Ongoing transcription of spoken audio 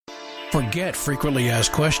Forget frequently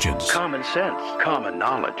asked questions. Common sense, common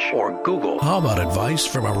knowledge, or Google. How about advice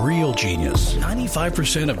from a real genius?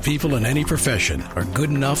 95% of people in any profession are good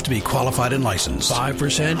enough to be qualified and licensed.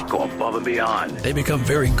 5% go above and beyond. They become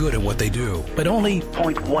very good at what they do, but only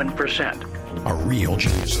 0.1% are real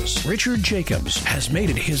geniuses. Richard Jacobs has made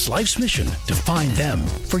it his life's mission to find them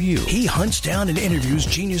for you. He hunts down and interviews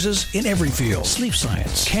geniuses in every field: sleep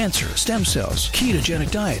science, cancer, stem cells,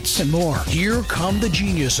 ketogenic diets, and more. Here come the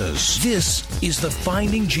geniuses. This is the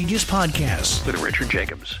Finding Genius Podcast with Richard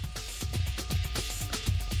Jacobs.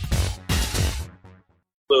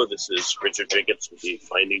 Hello, this is Richard Jacobs with the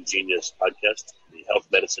Finding Genius Podcast, the Health,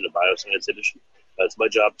 Medicine, and Bioscience edition. It's my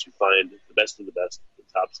job to find the best of the best, the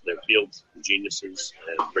tops in their fields, the geniuses,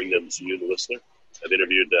 and bring them to you, the listener. I've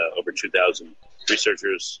interviewed over 2,000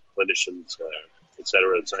 researchers, clinicians, et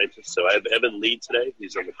cetera, and scientists. So I have Evan Lee today.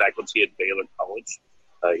 He's on the faculty at Baylor College.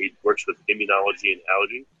 He works with Immunology and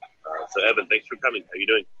Allergy. So Evan, thanks for coming. How are you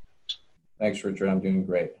doing? Thanks, Richard. I'm doing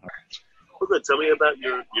great. Well, good. Tell me about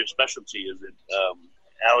your specialty. Is it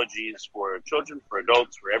allergies for children, for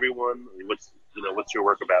adults, for everyone? I mean, what's your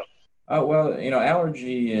work about?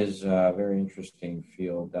 Allergy is a very interesting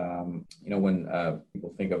field. When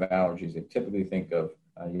people think of allergies, they typically think of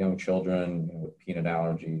young children with peanut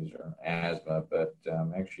allergies or asthma, but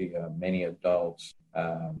actually many adults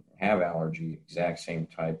have allergy, exact same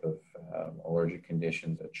type of allergic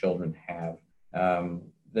conditions that children have.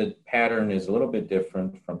 The pattern is a little bit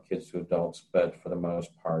different from kids to adults, but for the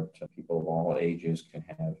most part, people of all ages can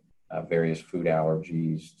have various food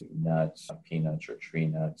allergies to nuts, peanuts or tree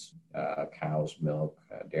nuts, cow's milk,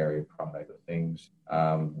 dairy product things,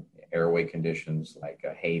 airway conditions like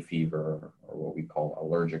hay fever or what we call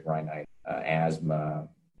allergic rhinitis, asthma.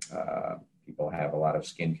 People have a lot of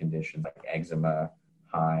skin conditions like eczema,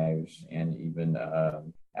 hives, and even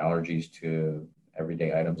allergies to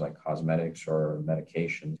everyday items like cosmetics or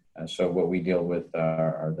medications. So what we deal with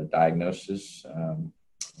are the diagnosis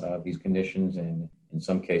of these conditions and in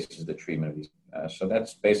some cases the treatment of these. So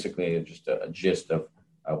that's basically just a gist of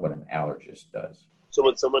what an allergist does. So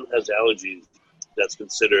when someone has allergies, that's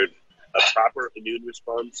considered a proper immune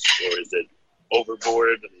response, or is it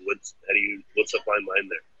overboard? I mean, what's the fine line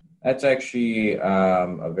there? That's actually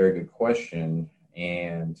a very good question,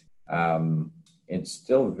 and it's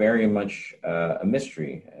still very much a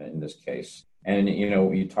mystery in this case. And,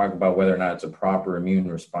 you talk about whether or not it's a proper immune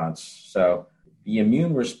response. So the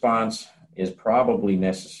immune response is probably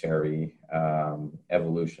necessary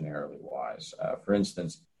evolutionarily wise. For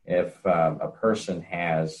instance, if a person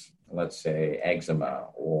has, let's say, eczema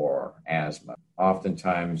or asthma,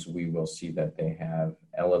 oftentimes we will see that they have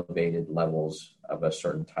elevated levels of a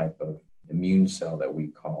certain type of immune cell that we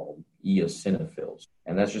call eosinophils.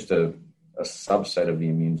 And that's just a subset of the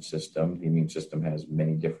immune system. The immune system has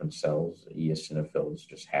many different cells. Eosinophils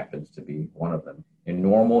just happens to be one of them. In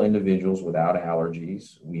normal individuals without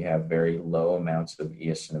allergies, we have very low amounts of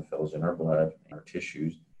eosinophils in our blood, in our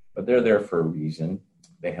tissues, but they're there for a reason.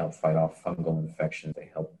 They help fight off fungal infections. They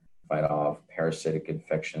help fight off parasitic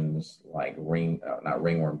infections like not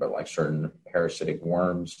ringworm, but like certain parasitic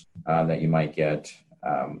worms that you might get.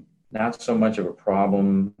 Not so much of a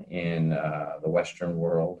problem in the Western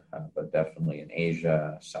world, but definitely in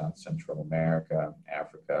Asia, South Central America,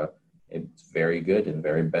 Africa. It's very good and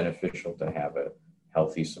very beneficial to have a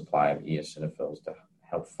healthy supply of eosinophils to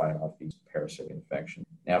help fight off these parasitic infections.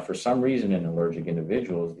 Now, for some reason in allergic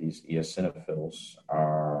individuals, these eosinophils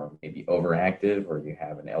are maybe overactive or you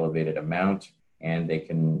have an elevated amount, and they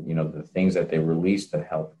can, the things that they release to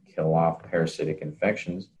help kill off parasitic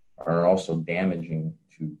infections are also damaging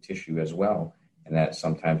to tissue as well, and that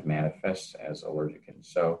sometimes manifests as allergens.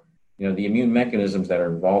 So, the immune mechanisms that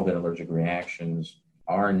are involved in allergic reactions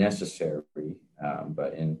are necessary,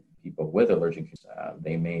 but in people with allergic,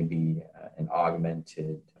 they may be an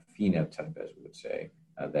augmented phenotype, as we would say,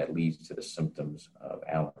 that leads to the symptoms of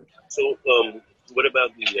allergy. So, what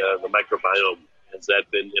about the microbiome? Has that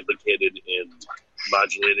been implicated in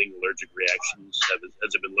modulating allergic reactions?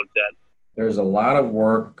 Has it been looked at? There's a lot of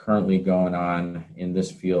work currently going on in this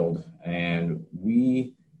field, and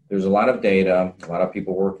there's a lot of data, a lot of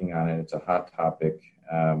people working on it. It's a hot topic.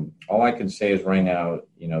 All I can say is right now,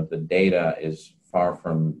 the data is far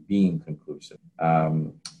from being conclusive.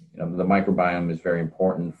 The microbiome is very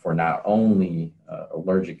important for not only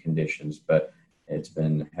allergic conditions, but it's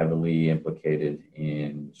been heavily implicated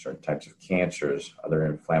in certain types of cancers, other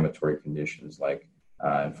inflammatory conditions like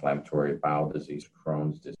inflammatory bowel disease,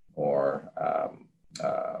 Crohn's disease, or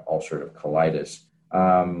ulcerative colitis.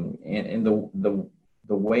 And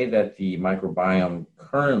the way that the microbiome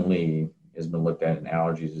currently has been looked at in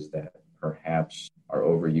allergies is that perhaps our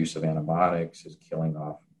overuse of antibiotics is killing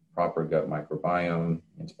off proper gut microbiome.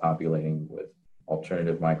 It's populating with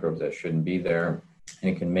alternative microbes that shouldn't be there.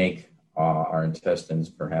 And it can make our intestines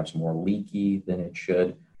perhaps more leaky than it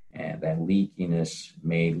should. And that leakiness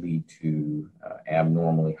may lead to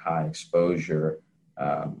abnormally high exposure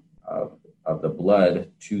of the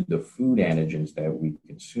blood to the food antigens that we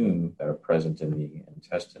consume that are present in the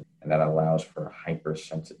intestine. And that allows for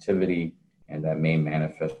hypersensitivity, and that may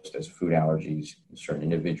manifest as food allergies in certain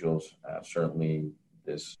individuals. Certainly,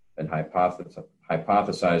 this has been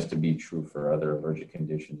hypothesized to be true for other allergic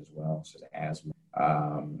conditions as well, such as asthma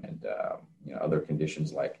and other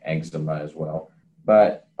conditions like eczema as well.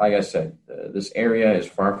 But like I said, this area is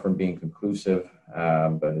far from being conclusive,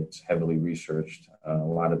 but it's heavily researched. A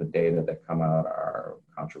lot of the data that come out are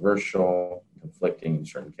controversial, conflicting in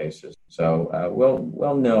certain cases. So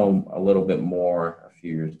we'll know a little bit more a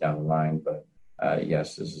few years down the line, but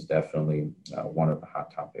yes, this is definitely one of the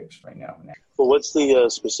hot topics right now. Well, what's the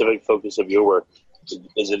specific focus of your work?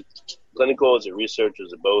 Is it clinical? Is it research?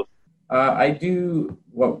 Is it both?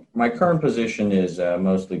 My current position is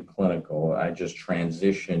mostly clinical. I just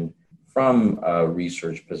transitioned from a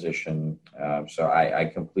research position. So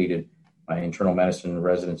I completed my internal medicine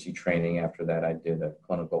residency training. After that, I did a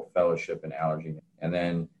clinical fellowship in allergy. And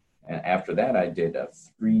then after that, I did a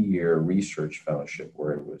 3-year research fellowship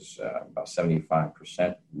where it was about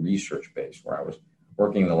 75% research-based, where I was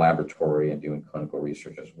working in the laboratory and doing clinical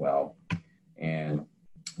research as well. And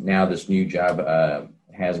now this new job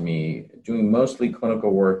has me doing mostly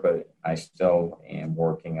clinical work, but I still am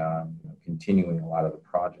working on continuing a lot of the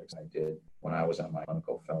projects I did when I was on my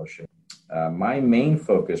clinical fellowship. My main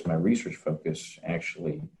focus, my research focus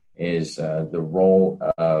actually, is the role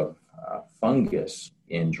of fungus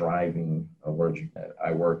in driving allergic.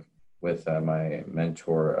 I work with my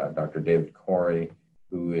mentor, Dr. David Corey,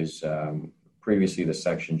 who is previously the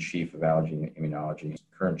section chief of allergy and immunology,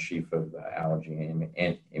 current chief of allergy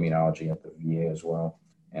and immunology at the VA as well.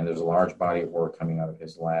 And there's a large body of work coming out of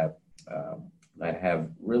his lab that have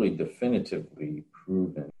really definitively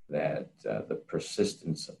proven that the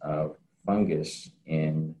persistence of fungus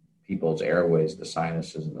in people's airways, the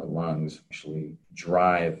sinuses and the lungs, actually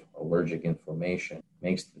drive allergic inflammation,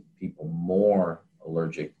 makes the people more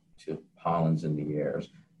allergic to pollens in the airs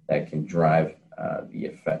that can drive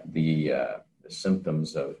the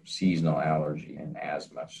symptoms of seasonal allergy and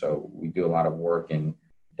asthma. So we do a lot of work in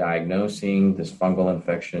diagnosing this fungal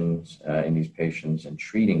infections in these patients and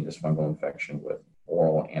treating this fungal infection with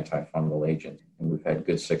oral antifungal agents. And we've had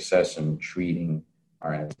good success in treating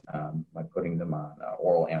by putting them on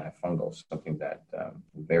oral antifungals, something that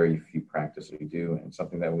very few practices do, and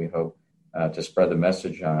something that we hope to spread the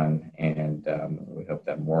message on. And we hope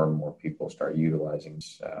that more and more people start utilizing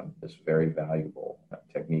this very valuable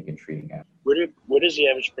technique in treating asthma. Where does the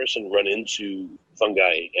average person run into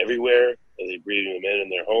fungi? Everywhere? Are they breeding them in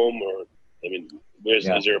their home? Or, is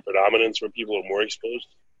there a predominance where people are more exposed?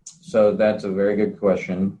 So that's a very good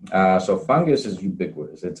question. So fungus is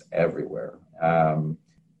ubiquitous. It's everywhere.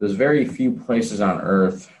 There's very few places on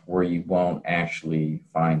Earth where you won't actually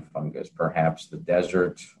find fungus. Perhaps the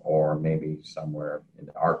desert, or maybe somewhere in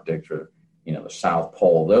the Arctic or the South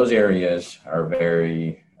Pole. Those areas are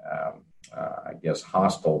very,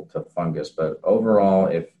 hostile to fungus. But overall,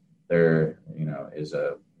 if there is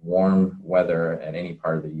a warm weather at any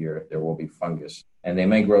part of the year, there will be fungus, and they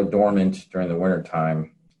may grow dormant during the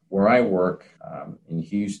wintertime. Where I work in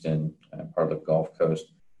Houston, part of the Gulf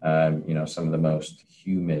Coast, some of the most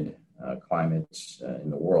humid climates in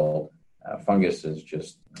the world, fungus is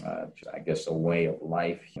just a way of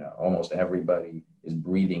life. Almost everybody is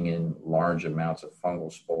breathing in large amounts of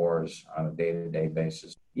fungal spores on a day-to-day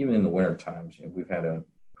basis. Even in the winter times, we've had a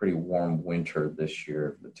pretty warm winter this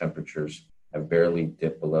year. The temperatures have barely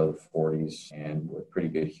dipped below the 40s, and with pretty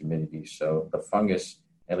good humidity. So the fungus,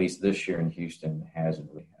 at least this year in Houston, hasn't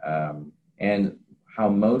really. And how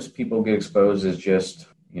most people get exposed is just,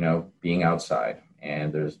 being outside.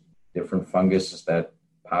 And there's different funguses that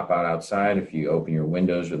pop out outside. If you open your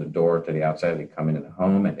windows or the door to the outside, they come into the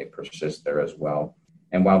home and they persist there as well.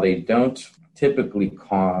 And while they don't typically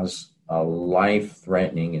cause a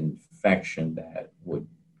life-threatening infection that would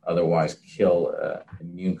otherwise kill an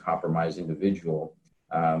immune-compromised individual,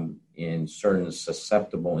 in certain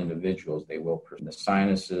susceptible individuals, they will in the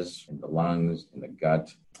sinuses, in the lungs, in the gut,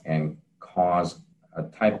 and cause a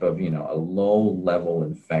type of, a low-level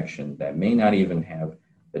infection that may not even have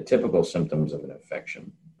the typical symptoms of an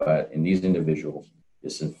infection. But in these individuals,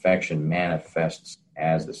 this infection manifests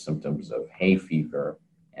as the symptoms of hay fever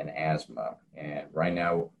and asthma. And right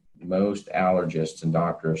now, most allergists and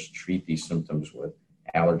doctors treat these symptoms with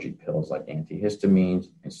allergy pills like antihistamines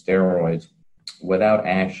and steroids without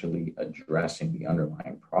actually addressing the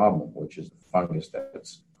underlying problem, which is the fungus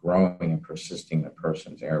that's growing and persisting in the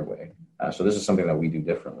person's airway. So this is something that we do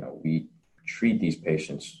differently. We treat these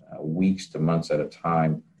patients weeks to months at a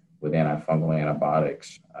time with antifungal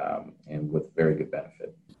antibiotics and with very good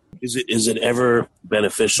benefit. Is it ever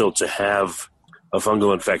beneficial to have a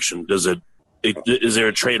fungal infection? Is there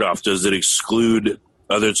a trade-off? Does it exclude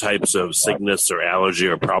other types of sickness or allergy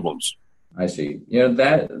or problems? I see.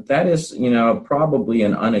 That is probably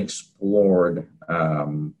an unexplored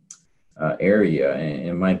area, and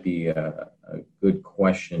it might be a good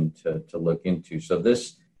question to look into. So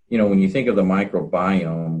this, when you think of the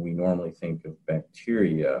microbiome, we normally think of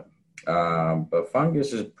bacteria, but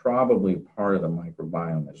fungus is probably part of the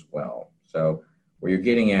microbiome as well. So what you're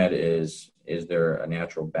getting at is there a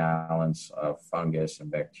natural balance of fungus and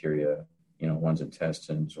bacteria, one's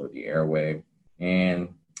intestines or the airway?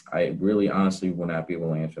 And I really honestly would not be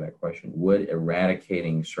able to answer that question. Would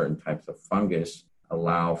eradicating certain types of fungus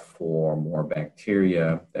allow for more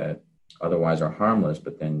bacteria that otherwise are harmless,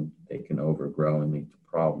 but then they can overgrow and lead to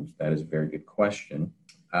problems? That is a very good question.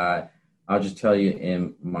 I'll just tell you,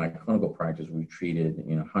 in my clinical practice, we've treated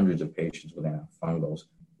hundreds of patients with antifungals.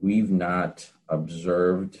 We've not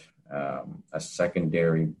observed a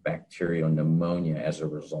secondary bacterial pneumonia as a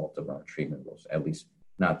result of our treatment, at least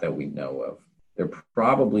not that we know of. There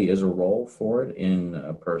probably is a role for it in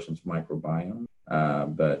a person's microbiome,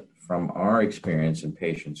 but from our experience in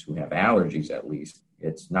patients who have allergies, at least,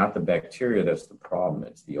 it's not the bacteria that's the problem.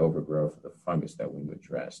 It's the overgrowth of the fungus that we've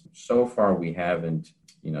addressed. So far, we haven't,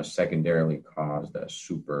 secondarily caused a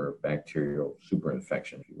super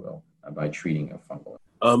infection, if you will, by treating a fungal.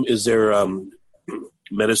 Is there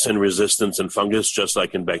medicine resistance in fungus just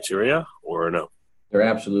like in bacteria, or no? There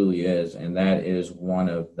absolutely is, and that is one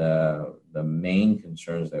of the main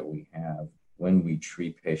concerns that we have when we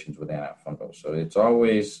treat patients with antifungals. So it's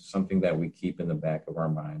always something that we keep in the back of our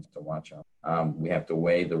minds to watch out. We have to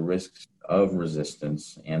weigh the risks of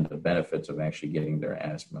resistance and the benefits of actually getting their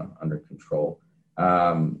asthma under control.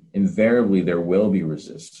 Invariably, there will be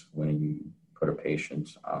resistance when you put a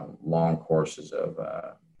patient on long courses of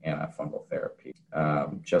antifungal therapy,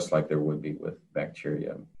 just like there would be with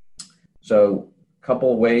bacteria. So a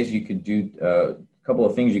couple of ways you could do, a couple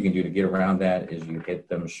of things you can do to get around that is you hit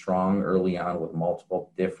them strong early on with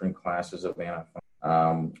multiple different classes of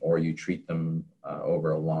antifungal, or you treat them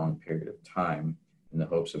over a long period of time in the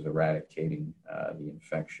hopes of eradicating the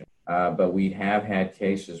infection. But we have had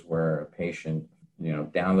cases where a patient,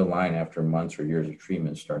 down the line after months or years of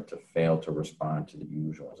treatment start to fail to respond to the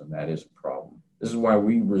usuals, and that is a problem. This is why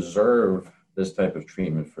we reserve this type of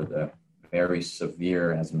treatment for the very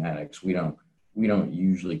severe asthmatics. We don't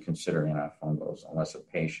usually consider antifungals unless a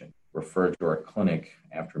patient referred to our clinic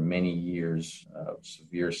after many years of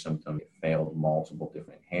severe symptoms, failed multiple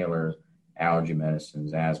different inhalers, allergy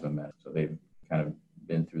medicines, asthma medicines. So they've kind of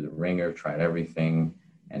been through the ringer, tried everything,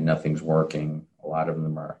 and nothing's working. A lot of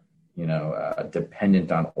them are,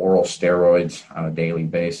 dependent on oral steroids on a daily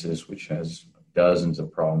basis, which has dozens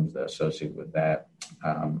of problems that associate with that.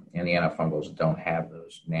 And the antifungals don't have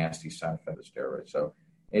those nasty side effects of steroids. So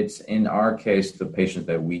it's, in our case, the patients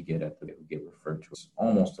that we get referred to as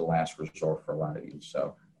almost the last resort for a lot of these.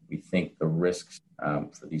 So we think the risks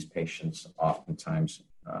for these patients oftentimes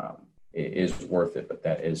is worth it, but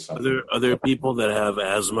that is something. Are there people that have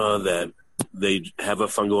asthma that they have a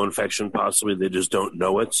fungal infection, possibly they just don't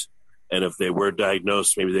know it? And if they were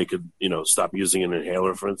diagnosed, maybe they could, stop using an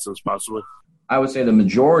inhaler, for instance, possibly? I would say the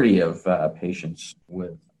majority of patients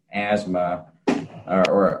with asthma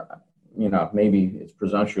or maybe it's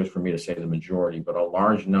presumptuous for me to say the majority, but a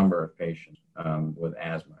large number of patients with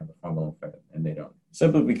asthma have a fungal infection, and they don't.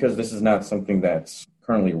 Simply because this is not something that's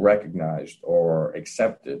currently recognized or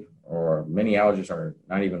accepted, or many allergists are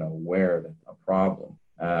not even aware that a problem.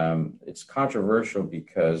 It's controversial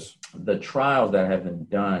because the trials that have been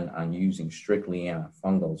done on using strictly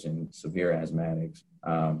antifungals in severe asthmatics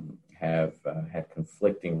have had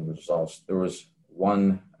conflicting results. There was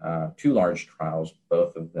two large trials,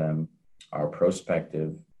 both of them are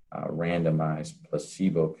prospective, randomized,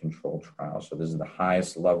 placebo-controlled trials. So this is the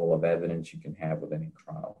highest level of evidence you can have with any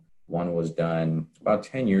trial. One was done about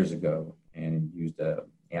 10 years ago and used an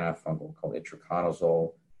antifungal called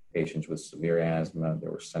itraconazole. Patients with severe asthma, they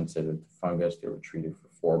were sensitive to fungus. They were treated for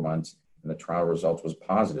 4 months, and the trial results was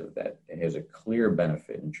positive that it has a clear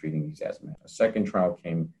benefit in treating these asthmatics. A second trial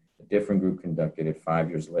came, a different group conducted it 5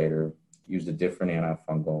 years later, used a different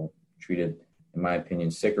antifungal, treated, in my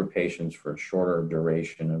opinion, sicker patients for a shorter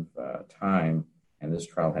duration of time, and this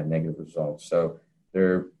trial had negative results. So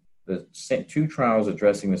the two trials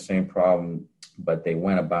addressing the same problem, but they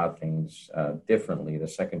went about things differently. The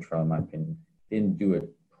second trial, in my opinion, didn't do it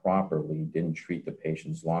properly, didn't treat the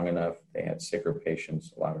patients long enough. They had sicker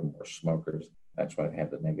patients, a lot of them were smokers. That's why they had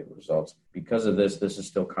the negative results. Because of this is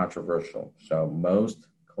still controversial. So most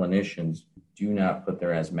clinicians do not put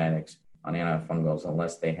their asthmatics on antifungals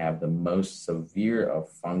unless they have the most severe of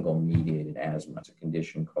fungal-mediated asthma. It's a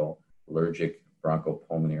condition called allergic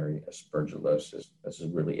bronchopulmonary aspergillosis. This is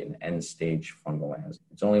really an end-stage fungal asthma.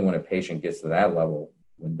 It's only when a patient gets to that level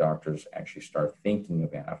when doctors actually start thinking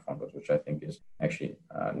of antifungals, which I think is actually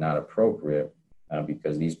not appropriate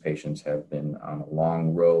because these patients have been on a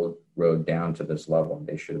long road down to this level, and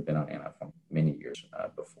they should have been on antifungals many years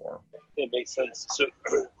before. It makes sense. So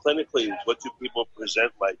clinically, what do people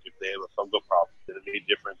present like if they have a fungal problem? Is it any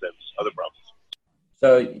different than other problems?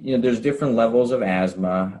 So, there's different levels of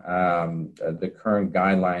asthma. The current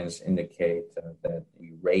guidelines indicate that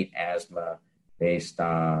we rate asthma based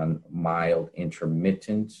on mild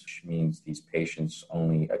intermittent, which means these patients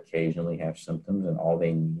only occasionally have symptoms and all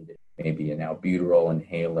they need is maybe an albuterol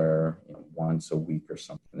inhaler once a week or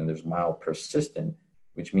something. And there's mild persistent,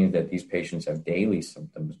 which means that these patients have daily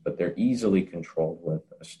symptoms, but they're easily controlled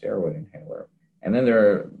with a steroid inhaler. And then there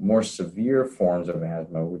are more severe forms of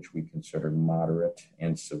asthma, which we consider moderate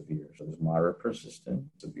and severe. So there's moderate persistent,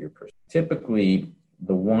 severe persistent. Typically,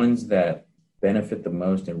 the ones that benefit the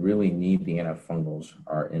most and really need the antifungals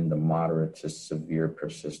are in the moderate to severe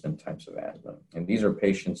persistent types of asthma. And these are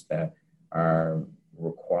patients that are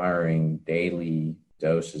requiring daily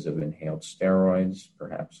doses of inhaled steroids,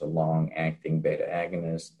 perhaps a long-acting beta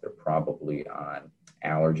agonist. They're probably on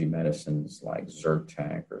allergy medicines like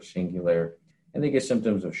Zyrtec or Singulair. And they get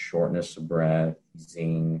symptoms of shortness of breath,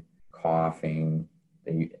 wheezing, coughing.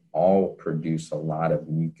 They all produce a lot of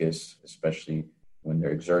mucus, especially when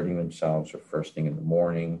they're exerting themselves or first thing in the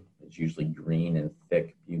morning. It's usually green and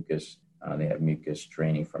thick mucus. They have mucus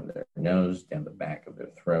draining from their nose down the back of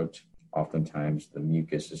their throat. Oftentimes, the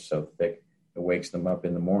mucus is so thick, it wakes them up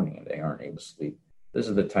in the morning and they aren't able to sleep. This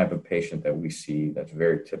is the type of patient that we see that's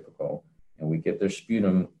very typical. And we get their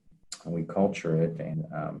sputum and we culture it, and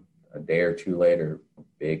a day or two later,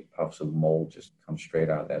 big puffs of mold just come straight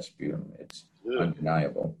out of that sputum. It's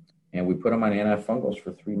undeniable. And we put them on antifungals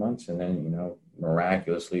for 3 months, and then,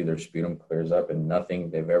 miraculously, their sputum clears up, and nothing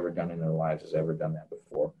they've ever done in their lives has ever done that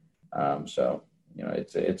before.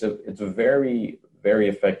 It's a very, very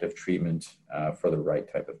effective treatment for the right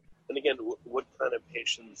type of. And again, what kind of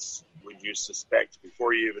patients would you suspect,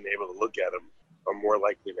 before you're even able to look at them, are more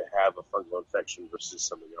likely to have a fungal infection versus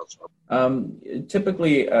something else?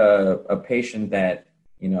 Typically, a patient that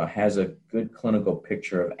has a good clinical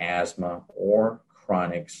picture of asthma or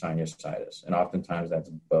chronic sinusitis, and oftentimes that's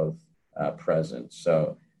both present.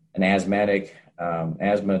 So, an asthmatic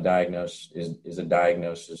asthma diagnosis is a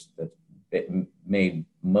diagnosis that's made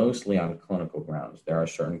mostly on clinical grounds. There are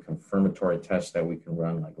certain confirmatory tests that we can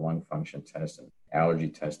run, like lung function tests and allergy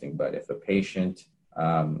testing. But if a patient,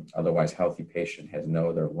 otherwise healthy patient, has no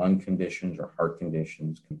other lung conditions or heart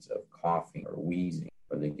conditions of coughing or wheezing,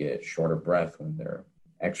 or they get short of breath when they're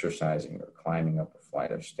exercising or climbing up a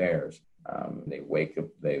flight of stairs, they wake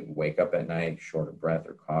up at night short of breath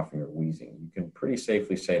or coughing or wheezing, you can pretty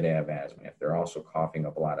safely say they have asthma. If they're also coughing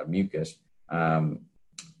up a lot of mucus,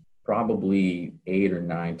 probably 8 or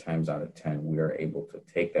 9 times out of 10, we are able to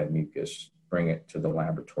take that mucus, bring it to the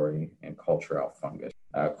laboratory, and culture out fungus.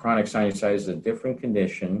 Chronic sinusitis is a different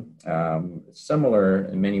condition, similar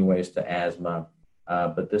in many ways to asthma,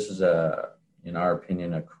 but this is, in our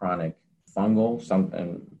opinion, a chronic fungal,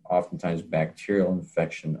 and oftentimes bacterial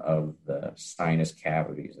infection of the sinus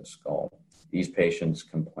cavities of the skull. These patients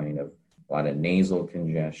complain of a lot of nasal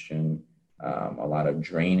congestion, a lot of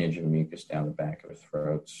drainage of mucus down the back of their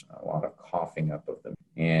throats, a lot of coughing up of them.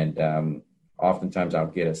 And oftentimes I'll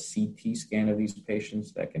get a CT scan of these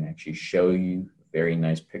patients that can actually show you very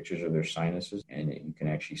nice pictures of their sinuses, and you can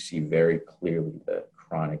actually see very clearly the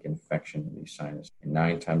chronic infection in these sinuses. And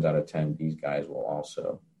 9 times out of 10, these guys will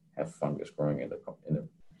also have fungus growing in the.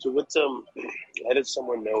 So how does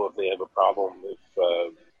someone know if they have a problem?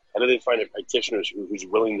 How do they find a practitioner who's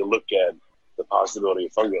willing to look at the possibility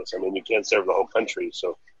of fungus? I mean, you can't serve the whole country,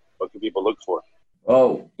 so what can people look for?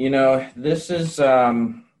 Well, this is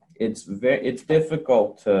it's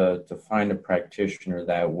difficult to find a practitioner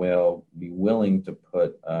that will be willing to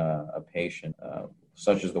put a patient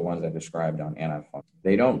such as the ones I described on antifungals.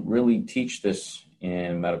 They don't really teach this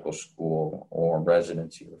in medical school or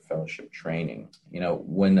residency or fellowship training.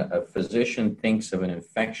 When a physician thinks of an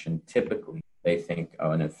infection, typically they think,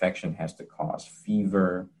 an infection has to cause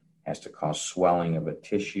fever, has to cause swelling of a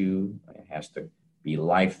tissue, it has to be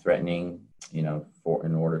life-threatening,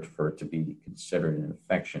 in order for it to be considered an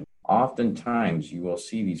infection. Oftentimes, you will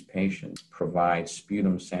see these patients provide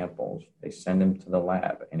sputum samples. They send them to the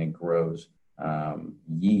lab, and it grows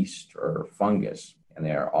yeast or fungus, and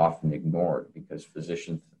they are often ignored because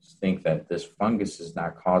physicians think that this fungus is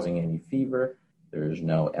not causing any fever. There's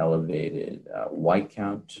no elevated white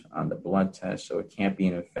count on the blood test, so it can't be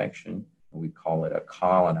an infection. We call it a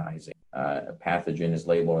colonizing. A pathogen is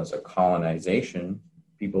labeled as a colonization.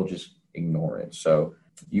 People just ignore it. So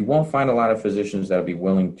you won't find a lot of physicians that will be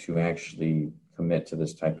willing to actually commit to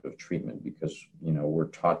this type of treatment because, we're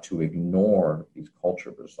taught to ignore these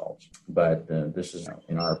culture results. But this is,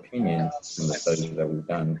 in our opinion, from the studies that we've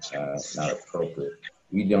done, not appropriate.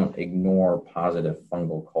 We don't ignore positive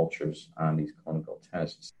fungal cultures on these clinical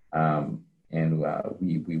tests, and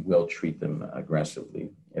we will treat them aggressively.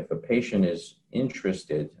 If a patient is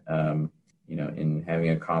interested, in having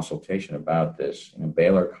a consultation about this,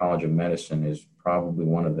 Baylor College of Medicine is probably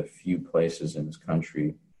one of the few places in this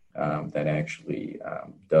country that actually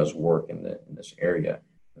does work in this area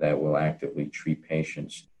that will actively treat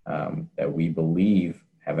patients that we believe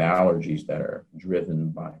have allergies that are driven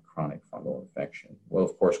by chronic fungal infection. Well,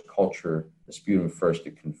 of course, culture the sputum first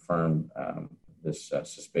to confirm this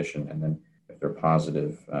suspicion, and then if they're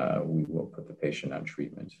positive, we will put the patient on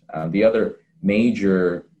treatment. The other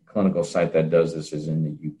major clinical site that does this is in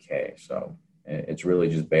the UK. So it's really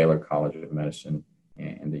just Baylor College of Medicine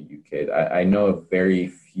in the UK. I know of very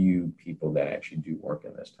few people that actually do work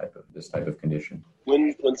in this type of condition.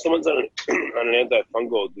 When someone's on an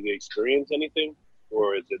antifungal, do they experience anything,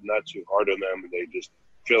 or is it not too hard on them and they just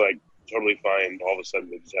feel like totally fine? All of a sudden,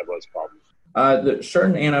 they just have less problems.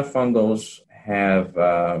 Certain antifungals have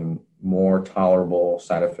more tolerable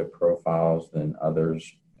side effect profiles than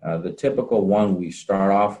others. The typical one we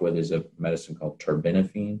start off with is a medicine called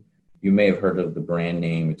terbinafine. You may have heard of the brand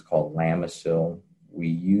name. It's called Lamisil. We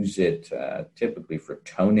use it typically for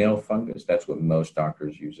toenail fungus. That's what most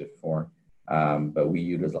doctors use it for. But we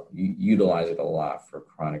utilize it a lot for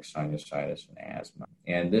chronic sinusitis and asthma.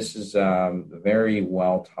 And this is very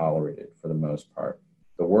well tolerated for the most part.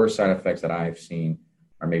 The worst side effects that I've seen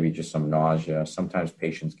are maybe just some nausea. Sometimes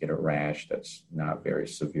patients get a rash that's not very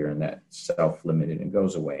severe and that's self-limited and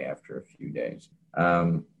goes away after a few days.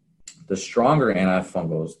 The stronger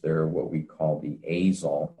antifungals, they're what we call the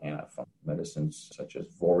azole antifungal medicines, such as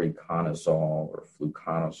voriconazole or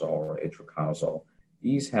fluconazole or itraconazole.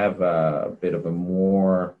 These have a bit of a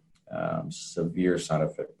more severe side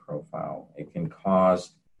effect profile. It can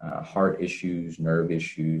cause heart issues, nerve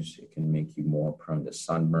issues. It can make you more prone to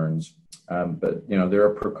sunburns. But, there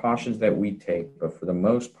are precautions that we take. But for the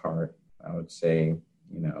most part, I would say,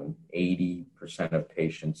 80% of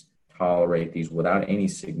patients tolerate these without any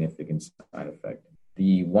significant side effect.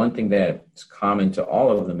 The one thing that's common to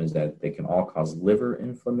all of them is that they can all cause liver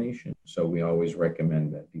inflammation. So we always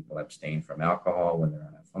recommend that people abstain from alcohol when they're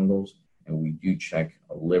on antifungals. And we do check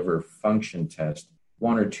a liver function test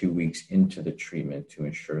 1 or 2 weeks into the treatment to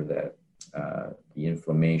ensure that the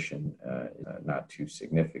inflammation is not too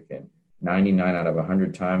significant. 99 out of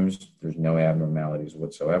 100 times, there's no abnormalities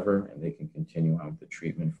whatsoever, and they can continue on with the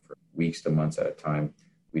treatment for weeks to months at a time.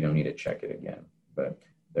 We don't need to check it again. But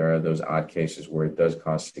there are those odd cases where it does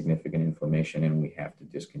cause significant inflammation and we have to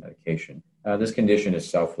discontinue medication. This condition is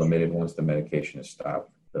self-limited. Once the medication is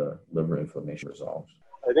stopped, the liver inflammation resolves.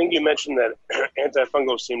 I think you mentioned that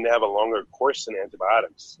antifungals seem to have a longer course than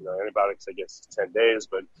antibiotics. Antibiotics, I guess, 10 days,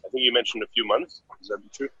 but I think you mentioned a few months. Is that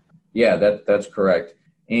true? Yeah, that's correct.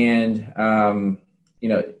 And,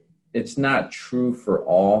 it's not true for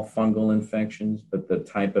all fungal infections, but the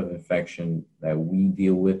type of infection that we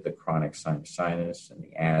deal with, the chronic sinusitis and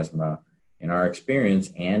the asthma, in our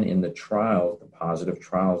experience and in the trials, the positive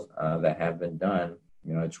trials that have been done,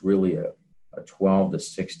 it's really a 12 to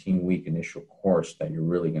 16 week initial course that you're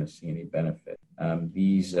really going to see any benefit.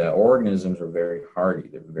 These organisms are very hardy.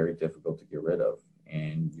 They're very difficult to get rid of,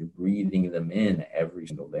 and you're breathing them in every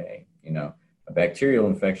single day. A bacterial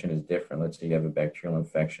infection is different. Let's say you have a bacterial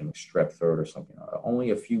infection, like strep throat or something.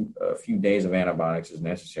 Only a few days of antibiotics is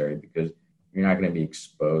necessary because you're not going to be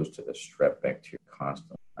exposed to the strep bacteria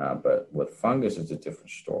constantly. But with fungus, it's a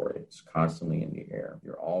different story. It's constantly in the air.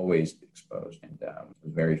 You're always exposed, and there's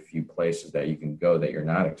very few places that you can go that you're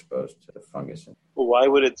not exposed to the fungus. Well, why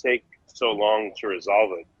would it take so long to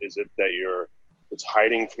resolve it? Is it that it's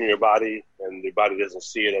hiding from your body and your body doesn't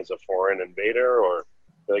see it as a foreign invader, or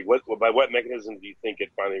by what mechanism do you think it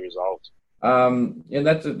finally resolves?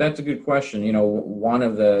 That's a good question. One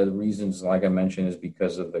of the reasons, like I mentioned, is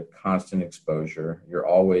because of the constant exposure. You're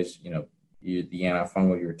always, the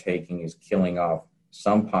antifungal you're taking is killing off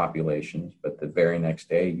some populations, but the very next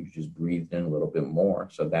day you just breathed in a little bit more.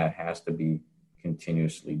 So that has to be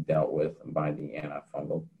continuously dealt with by the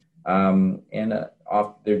antifungal.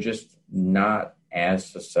 They're just not as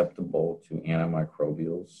susceptible to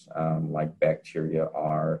antimicrobials like bacteria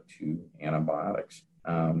are to antibiotics.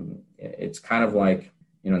 It's kind of like,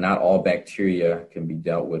 not all bacteria can be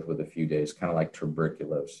dealt with a few days, kind of like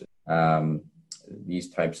tuberculosis. These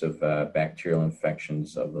types of bacterial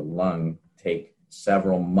infections of the lung take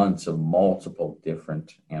several months of multiple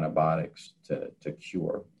different antibiotics to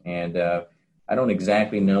cure. And I don't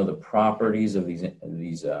exactly know the properties of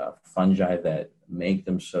these fungi that make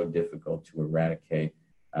them so difficult to eradicate,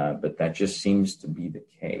 but that just seems to be the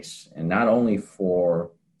case. And not only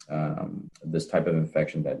for this type of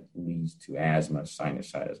infection that leads to asthma,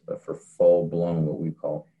 sinusitis, but for full-blown what we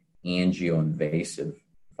call angioinvasive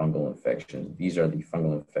fungal infections. These are the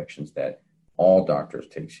fungal infections that all doctors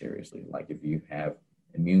take seriously. Like if you have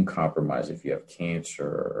immune compromise, if you have cancer,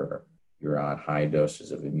 or you're on high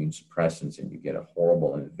doses of immune suppressants and you get a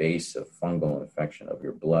horrible invasive fungal infection of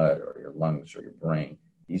your blood or your lungs or your brain,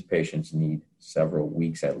 these patients need several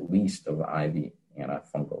weeks at least of IV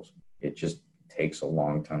antifungals. It just takes a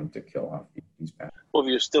long time to kill off these pathogens. Well, if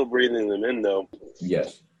you're still breathing them in, though,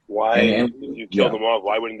 yes. Why, if you kill them off,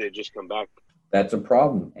 why wouldn't they just come back? That's a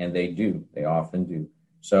problem, and they do. They often do.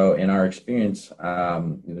 So in our experience,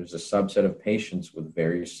 there's a subset of patients with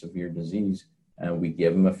very severe disease, and we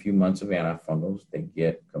give them a few months of antifungals. They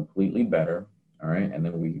get completely better, all right? And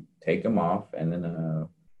then we take them off, and then a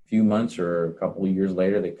few months or a couple of years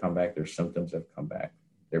later, they come back. Their symptoms have come back.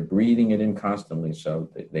 They're breathing it in constantly, so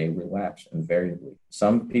they relapse invariably.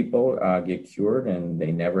 Some people get cured, and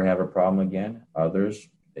they never have a problem again. Others,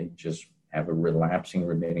 they just have a relapsing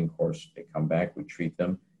remitting course. They come back, we treat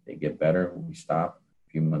them, they get better, we stop. A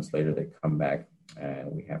few months later, they come back, and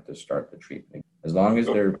we have to start the treatment. As long as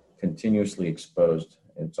they're continuously exposed,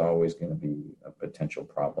 it's always going to be a potential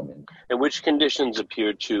problem. And which conditions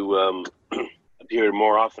appear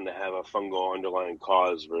more often to have a fungal underlying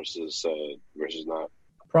cause versus not?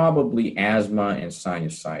 Probably asthma and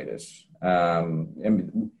sinusitis.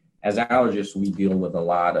 And as allergists, we deal with a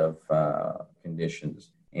lot of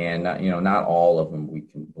conditions. And not all of them we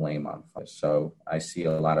can blame on fungus. So I see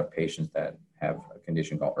a lot of patients that have a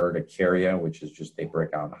condition called urticaria, which is just they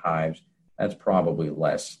break out in hives. That's probably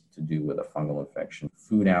less to do with a fungal infection.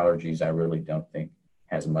 Food allergies, I really don't think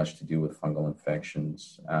has much to do with fungal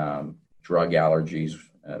infections. Drug allergies,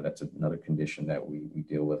 that's another condition that we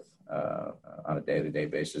deal with on a day-to-day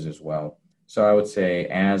basis as well. So I would say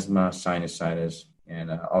asthma, sinusitis, and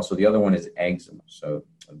also the other one is eczema. So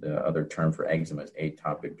the other term for eczema is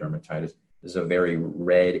atopic dermatitis. This is a very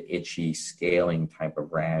red, itchy, scaling type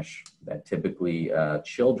of rash that typically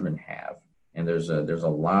children have. And there's a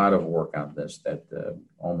lot of work on this that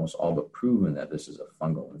almost all but proven that this is a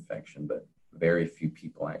fungal infection, but very few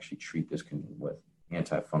people actually treat this with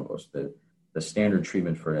antifungals. The standard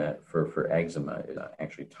treatment for that for eczema is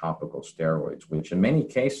actually topical steroids, which in many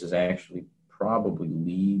cases actually probably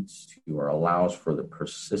leads to or allows for the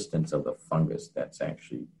persistence of the fungus that's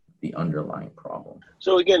actually the underlying problem.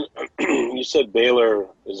 So again, you said Baylor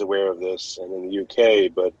is aware of this and in the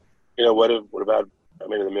UK, but what about the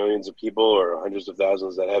millions of people or hundreds of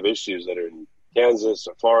thousands that have issues that are in Kansas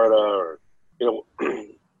or Florida, or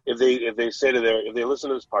if they listen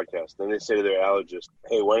to this podcast, then they say to their allergist,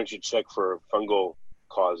 hey, why don't you check for fungal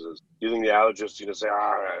causes? Do you think the allergist is going to say,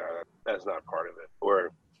 that's not part of it?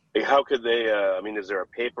 Or how could they, is there a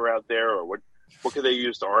paper out there, or what could they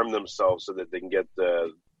use to arm themselves so that they can get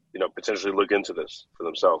potentially look into this for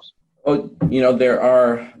themselves? Well, there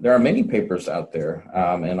are many papers out there,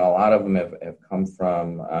 and a lot of them have come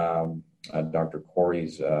from Dr.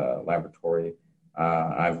 Corey's laboratory.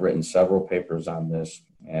 I've written several papers on this,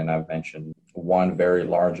 and I've mentioned one very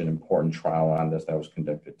large and important trial on this that was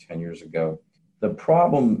conducted 10 years ago. The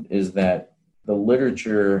problem is that the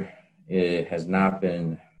literature has not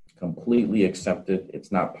been completely accepted.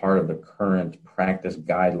 It's not part of the current practice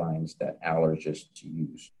guidelines that allergists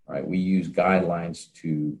use, right? We use guidelines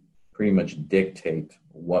to pretty much dictate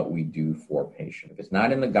what we do for patients. If it's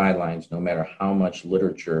not in the guidelines, no matter how much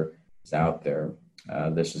literature is out there,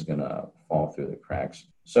 this is going to fall through the cracks.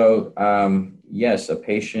 So, yes, a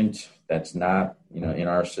patient that's not, in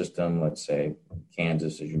our system, let's say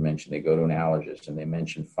Kansas, as you mentioned, they go to an allergist and they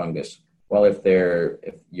mention fungus. Well, if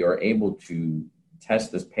you're able to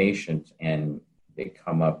test this patient and they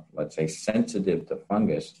come up, let's say, sensitive to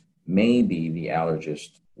fungus, maybe the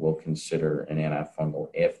allergist will consider an antifungal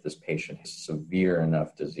if this patient has severe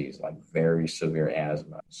enough disease, like very severe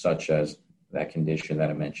asthma, such as that condition that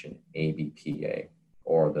I mentioned, ABPA,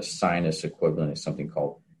 or the sinus equivalent is something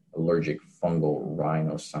called allergic fungal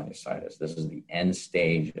rhinosinusitis. This is the end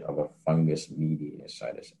stage of a fungus-mediated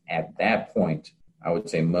sinusitis. At that point, I would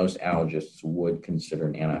say most allergists would consider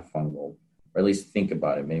an antifungal, or at least think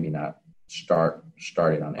about it, maybe not start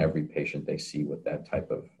it on every patient they see with that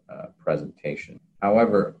type of presentation.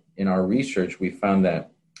 However, in our research, we found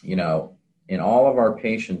that, in all of our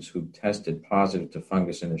patients who tested positive to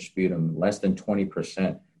fungus in their sputum, less than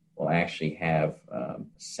 20% will actually have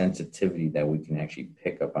sensitivity that we can actually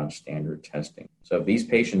pick up on standard testing. So if these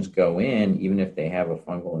patients go in, even if they have a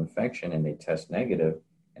fungal infection and they test negative,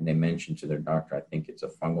 and they mention to their doctor, I think it's a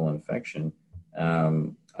fungal infection,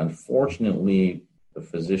 unfortunately, the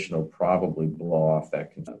physician will probably blow off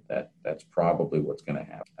that's probably what's going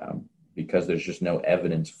to happen, because there's just no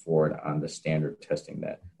evidence for it on the standard testing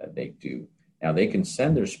that they do. Now, they can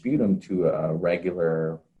send their sputum to a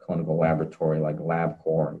regular clinical laboratory like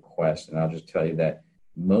LabCorp and Quest, and I'll just tell you that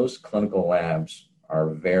most clinical labs are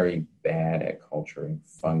very bad at culturing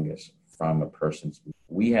fungus from a person's sputum.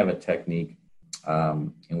 We have a technique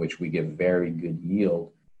in which we get very good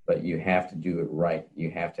yield, but you have to do it right.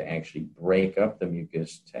 You have to actually break up the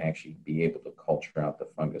mucus to actually be able to culture out the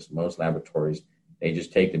fungus. Most laboratories, they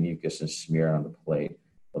just take the mucus and smear it on the plate.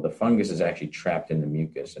 Well, the fungus is actually trapped in the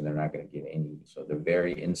mucus, and they're not going to get any. So they're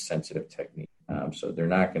very insensitive technique. So they're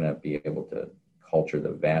not going to be able to culture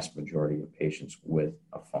the vast majority of patients with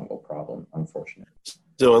a fungal problem, unfortunately.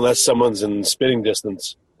 So unless someone's in spitting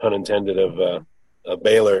distance, unintended, of a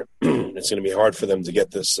Baylor, it's going to be hard for them to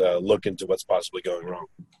get this look into what's possibly going wrong.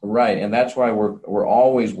 Right, and that's why we're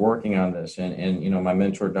always working on this. And my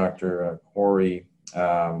mentor, Dr. Corey,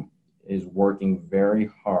 is working very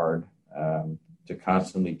hard to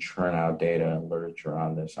constantly churn out data and literature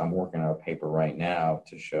on this. I'm working on a paper right now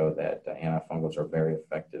to show that antifungals are very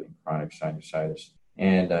effective in chronic sinusitis.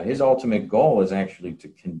 And his ultimate goal is actually to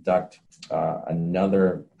conduct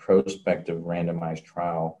another prospective randomized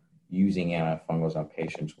trial using antifungals on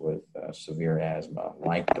patients with severe asthma,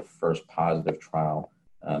 like the first positive trial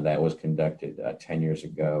that was conducted 10 years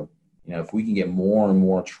ago. If we can get more and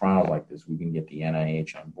more trials like this, we can get the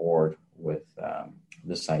NIH on board with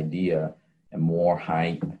this idea, and more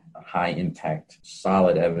high impact,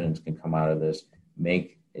 solid evidence can come out of this,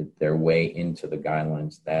 make it their way into the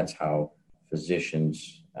guidelines. That's how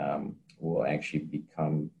physicians will actually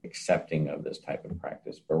become accepting of this type of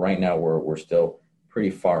practice. But right now, we're still pretty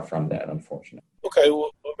far from that, unfortunately. Okay,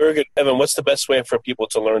 well, very good. Evan, what's the best way for people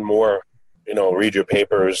to learn more? Read your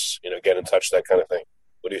papers, get in touch, that kind of thing.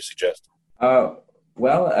 What do you suggest? The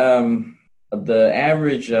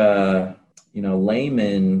average,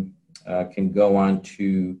 layman can go on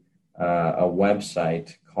to a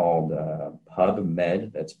website called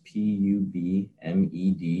PubMed. That's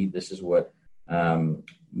PUBMED. This is what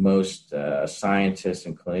most scientists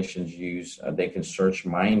and clinicians use. They can search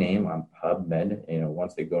my name on PubMed.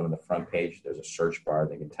 Once they go to the front page, there's a search bar.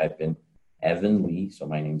 They can type in Evan Lee. So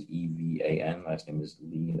my name's EVAN. Last name is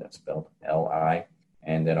Lee. That's spelled LI.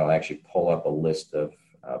 And then I'll actually pull up a list of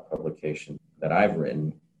publications that I've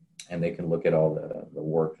written, and they can look at all the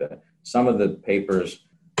work that some of the papers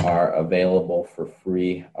are available for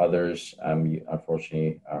free. Others,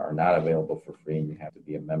 unfortunately, are not available for free, and you have to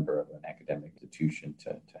be a member of an academic institution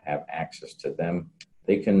to have access to them.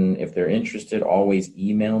 They can, if they're interested, always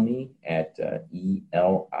email me at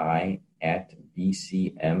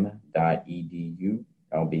eli@bcm.edu.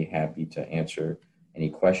 I'll be happy to answer any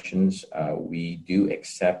questions. We do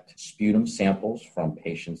accept sputum samples from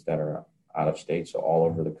patients that are out of state, so all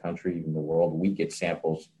over the country, even the world. We get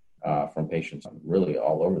samples from patients really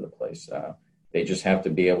all over the place. They just have to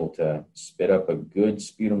be able to spit up a good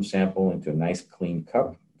sputum sample into a nice clean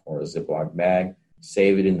cup or a Ziploc bag,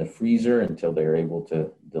 save it in the freezer until they're able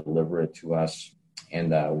to deliver it to us,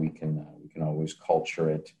 and we can always culture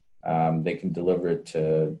it. They can deliver it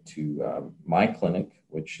to my clinic,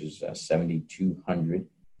 which is 7200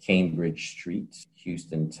 Cambridge Street,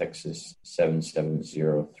 Houston, Texas,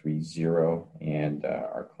 77030. And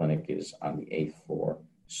our clinic is on the 8th floor,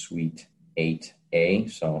 Suite 8A.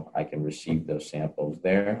 So I can receive those samples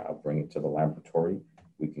there. I'll bring it to the laboratory.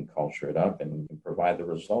 We can culture it up and we can provide the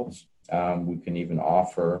results. We can even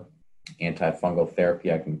offer antifungal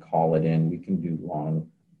therapy. I can call it in. We can do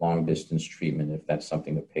long distance treatment if that's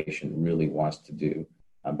something the patient really wants to do.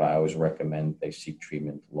 But I always recommend they seek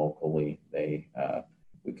treatment locally.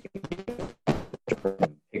 We can take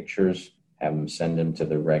pictures, have them send them to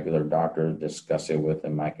the regular doctor, discuss it with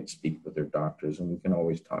them. I can speak with their doctors, and we can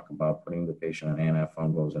always talk about putting the patient on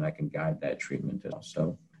antifungals, and I can guide that treatment.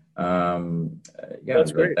 So,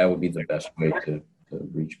 That's great. That would be the best way to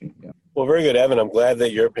reach me. Yeah. Well, very good, Evan. I'm glad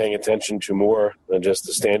that you're paying attention to more than just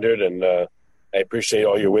the standard, and I appreciate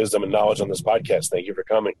all your wisdom and knowledge on this podcast. Thank you for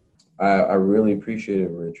coming. I really appreciate it,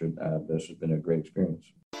 Richard. This has been a great experience.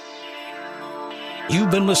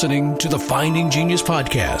 You've been listening to the Finding Genius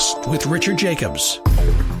podcast with Richard Jacobs.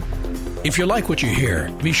 If you like what you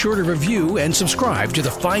hear, be sure to review and subscribe to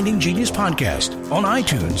the Finding Genius podcast on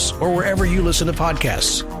iTunes or wherever you listen to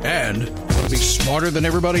podcasts. And want to be smarter than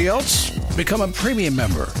everybody else? Become a premium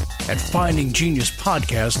member at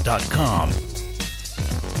findinggeniuspodcast.com.